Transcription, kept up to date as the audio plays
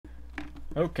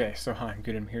Okay, so hi, I'm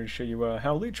good. I'm here to show you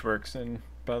how Leech works in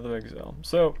Battle of Exile.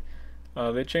 So,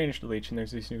 they changed Leech, and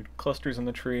there's these new clusters on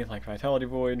the tree, like Vitality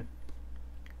Void,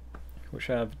 which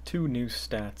have two new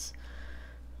stats.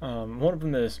 One of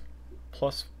them is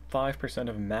plus 5%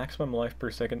 of maximum life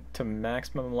per second to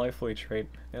maximum life leech rate.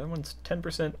 The other one's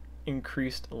 10%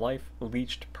 increased life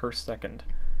leeched per second.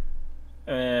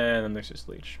 And then there's just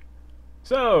Leech.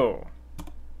 So,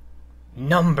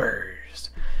 numbers!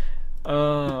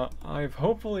 I've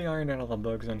hopefully ironed out all the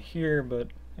bugs on here, but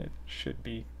it should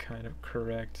be kind of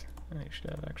correct. I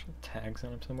should have actual tags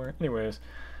on them somewhere. Anyways,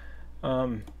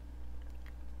 um,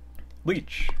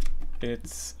 Leech.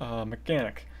 It's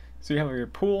mechanic. So you have your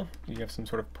pool, you have some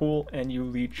sort of pool, and you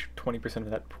leech 20% of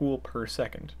that pool per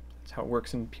second. That's how it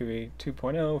works in PoE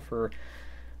 2.0 for,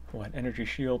 what, Energy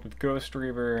Shield with Ghost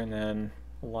Reaver, and then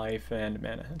Life and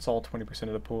Mana. It's all 20%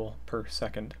 of the pool per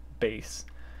second base.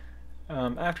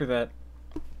 After that,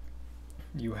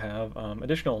 you have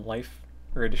additional life,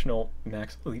 or additional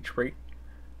max leech rate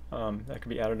that can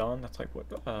be added on. That's like what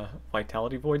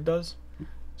Vitality Void does.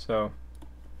 So,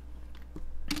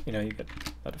 you know, you get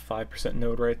that 5%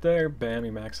 node right there, bam,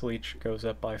 your max leech goes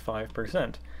up by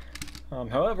 5%.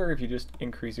 However, if you just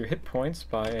increase your hit points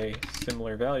by a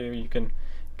similar value, you can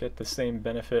get the same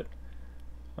benefit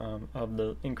of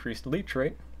the increased leech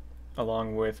rate,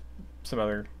 along with some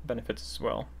other benefits as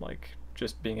well, like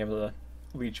just being able to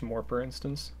leech more per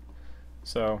instance.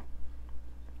 So,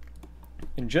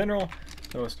 in general,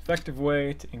 the most effective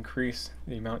way to increase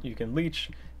the amount you can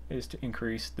leech is to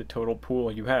increase the total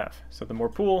pool you have. So the more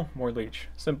pool, more leech.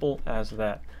 Simple as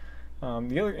that.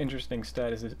 The other interesting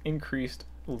stat is this increased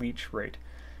leech rate.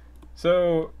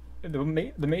 So the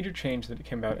major change that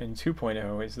came out in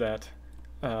 2.0 is that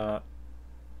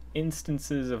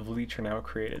instances of leech are now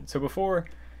created. So before,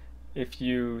 if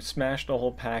you smashed a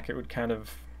whole pack, it would kind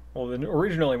of, well,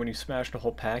 originally when you smashed a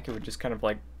whole pack, it would just kind of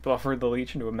like buffer the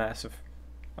leech into a massive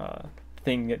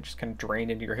thing that just kind of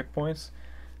drained into your hit points.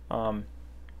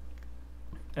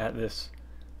 At this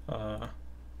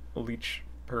leech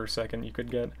per second you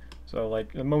could get. So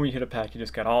like the moment you hit a pack, you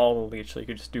just got all the leech, so you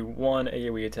could just do one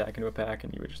AoE attack into a pack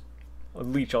and you would just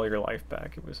leech all your life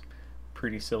back. It was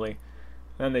pretty silly.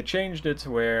 And then they changed it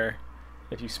to where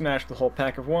if you smash the whole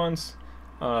pack at once,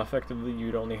 effectively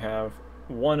you'd only have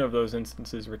one of those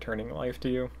instances returning life to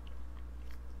you.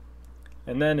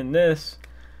 And then in this,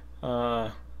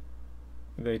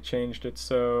 they changed it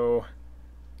so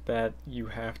that you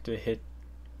have to hit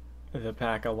the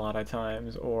pack a lot of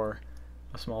times, or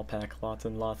a small pack lots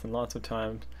and lots and lots of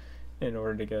times, in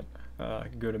order to get a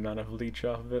good amount of leech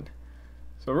off of it.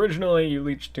 So originally you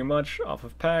leached too much off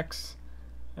of packs,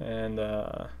 and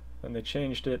then they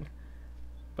changed it,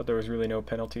 but there was really no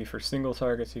penalty for single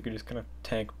targets. You could just kind of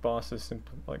tank bosses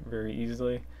like very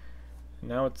easily. And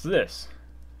now it's this,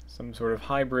 some sort of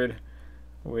hybrid,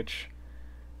 which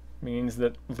means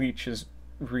that leech is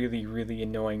really, really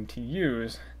annoying to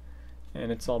use, and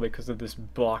it's all because of this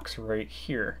box right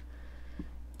here.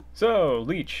 So,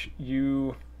 Leech,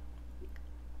 you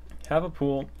have a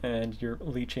pool and you're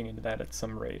leeching into that at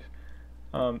some rate.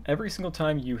 Every single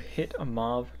time you hit a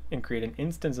mob and create an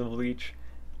instance of Leech,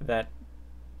 that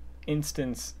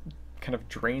instance kind of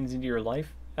drains into your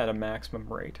life at a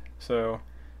maximum rate. So,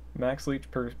 max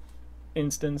Leech per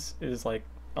instance is like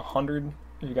 100.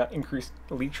 You got increased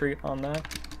leech rate on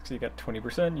that, so you got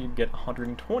 20%, you get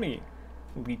 120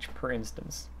 leech per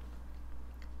instance.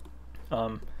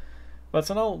 That's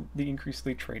not all the increased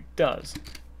leech rate does.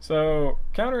 So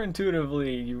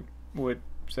counterintuitively, you would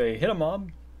say hit a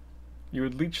mob, you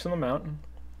would leech some amount,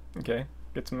 okay,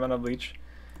 get some amount of leech,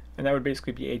 and that would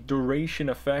basically be a duration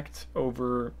effect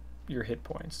over your hit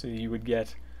points. So you would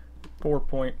get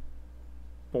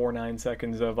 4.49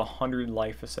 seconds of 100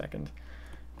 life a second.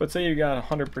 But say you got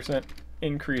 100%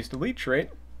 increased leech rate,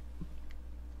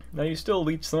 now you still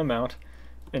leech some amount,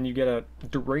 and you get a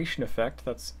duration effect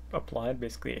that's applied,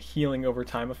 basically a healing over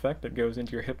time effect that goes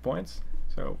into your hit points.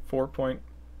 So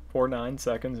 4.49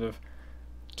 seconds of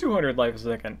 200 life a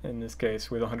second in this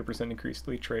case with 100% increased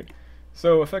leech rate.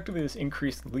 So effectively this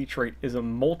increased leech rate is a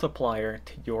multiplier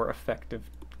to your effective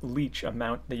leech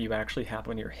amount that you actually have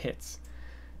on your hits.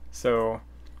 So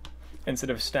instead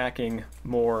of stacking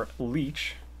more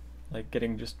leech, like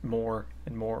getting just more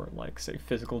and more, like say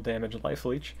physical damage life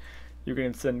leech, you can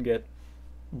instead get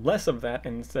less of that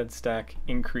and instead stack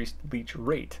increased leech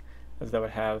rate, as that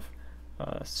would have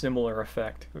a similar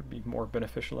effect. It would be more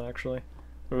beneficial actually.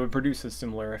 It would produce a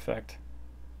similar effect.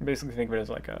 Basically think of it as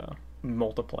like a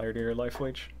multiplier to your life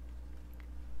leech.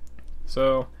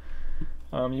 So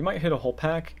you might hit a whole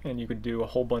pack and you could do a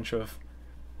whole bunch of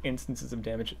instances of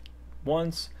damage at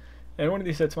once, And one of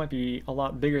these hits might be a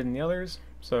lot bigger than the others,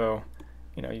 so,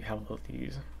 you know, you have all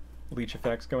these leech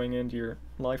effects going into your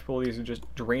life pool. These are just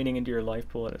draining into your life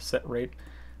pool at a set rate,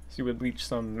 so you would leech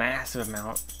some massive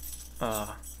amount,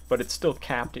 but it's still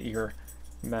capped at your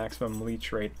maximum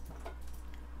leech rate.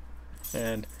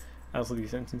 And as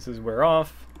these instances wear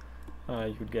off,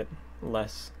 you would get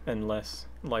less and less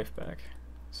life back.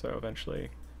 So eventually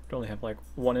you'd only have like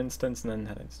one instance, and then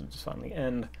that instance just finally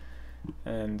end,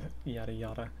 and yada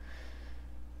yada.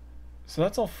 So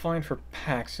that's all fine for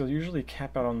packs. You'll usually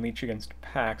cap out on leech against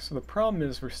packs. So the problem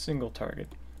is for single target.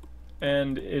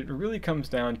 And it really comes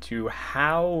down to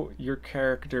how your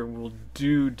character will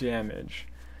do damage.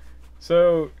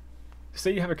 So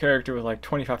say you have a character with like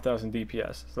 25,000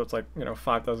 DPS, so it's like, you know,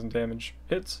 5,000 damage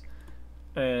hits,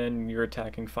 and you're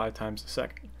attacking 5 times a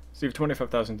second. So you have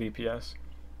 25,000 DPS.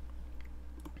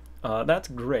 That's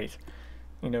great.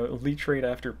 You know, leech rate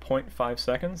after 0.5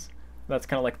 seconds, that's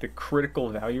kind of like the critical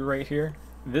value right here.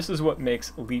 This is what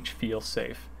makes leech feel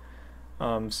safe.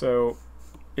 So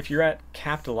if you're at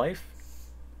capped life,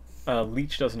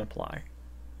 leech doesn't apply.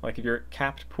 Like if you're at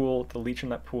capped pool, the leech in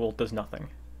that pool does nothing.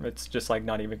 It's just like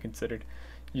not even considered.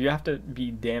 You have to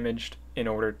be damaged in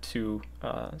order to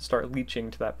start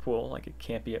leeching to that pool. Like it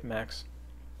can't be at max.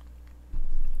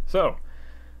 So,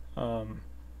 kind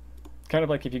of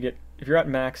like if you're at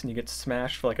max and you get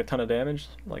smashed for like a ton of damage,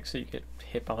 like so you get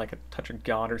hit by like a touch of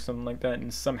God or something like that,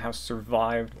 and somehow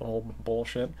survived the whole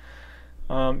bullshit,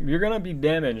 you're gonna be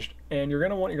damaged, and you're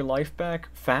gonna want your life back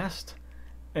fast.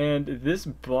 And this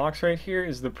box right here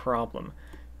is the problem,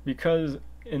 because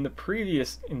in the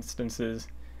previous instances,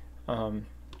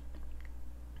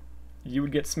 you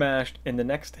would get smashed, and the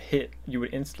next hit you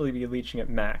would instantly be leeching at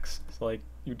max. So like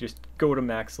you just go to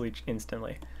max leech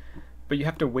instantly. But you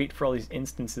have to wait for all these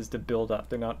instances to build up.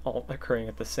 They're not all occurring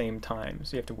at the same time.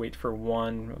 So you have to wait for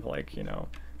one of like, you're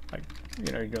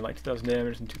doing like 2,000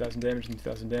 damage and 2,000 damage and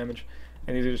 2,000 damage.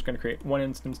 And these are just going to create 1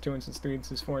 instance, 2 instances, 3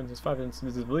 instances, 4 instances, 5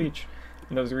 instances of leech.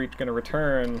 And those are each going to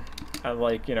return at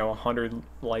like, 100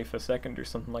 life a second or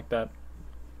something like that.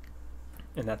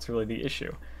 And that's really the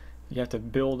issue. You have to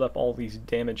build up all these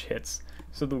damage hits.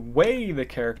 So the way the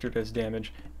character does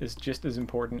damage is just as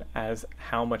important as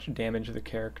how much damage the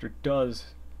character does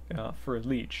for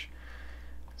leech.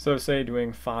 So say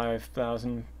doing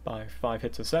 5,000 by 5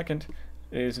 hits a second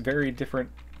is very different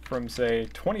from say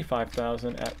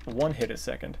 25,000 at 1 hit a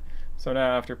second. So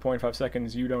now after 0.5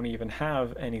 seconds you don't even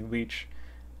have any leech,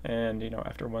 and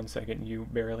after 1 second you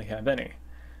barely have any.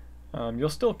 You'll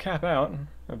still cap out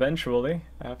eventually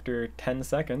after 10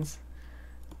 seconds,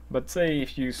 but say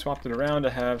if you swapped it around to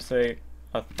have say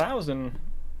 1,000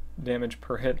 damage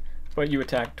per hit, but you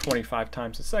attack 25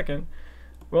 times a second,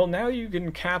 well now you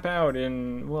can cap out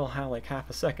in, well, like half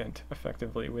a second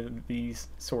effectively with these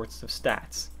sorts of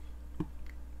stats.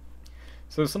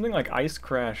 So something like Ice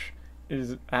Crash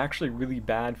is actually really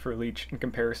bad for leech in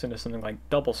comparison to something like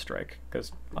Double Strike,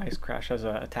 because Ice Crash has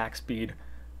an attack speed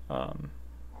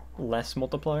less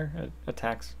multiplier, it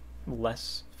attacks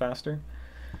less faster,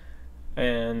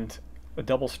 and a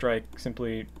Double Strike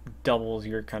simply doubles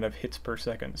your kind of hits per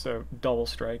second. So Double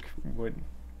Strike with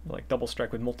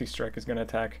multi-strike is going to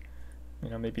attack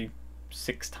maybe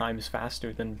 6 times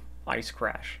faster than Ice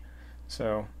Crash.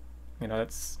 So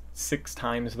that's 6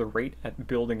 times the rate at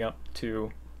building up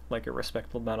to like a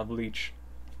respectable amount of leech.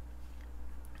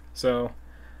 So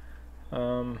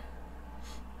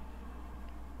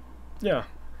yeah.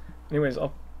 Anyways,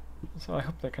 so I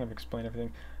hope that kind of explained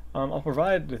everything. I'll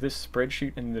provide this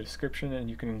spreadsheet in the description, and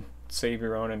you can save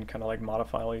your own and kind of like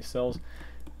modify all these cells.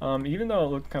 Even though it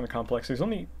looked kind of complex, there's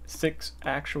only 6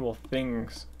 actual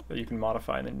things that you can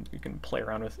modify, and then you can play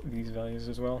around with these values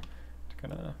as well to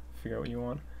kind of figure out what you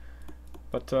want.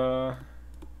 But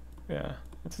yeah,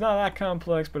 it's not that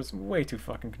complex, but it's way too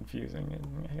fucking confusing,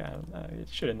 and yeah, it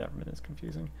should have never been this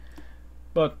confusing.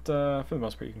 But for the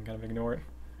most part, you can kind of ignore it.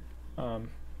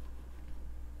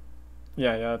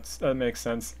 Yeah, that makes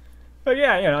sense. But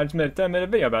yeah, I just made a 10-minute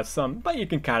video about some, but you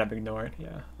can kind of ignore it.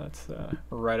 Yeah, that's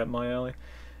right up my alley.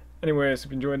 Anyways,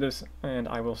 if you enjoyed this, and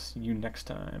I will see you next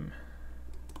time.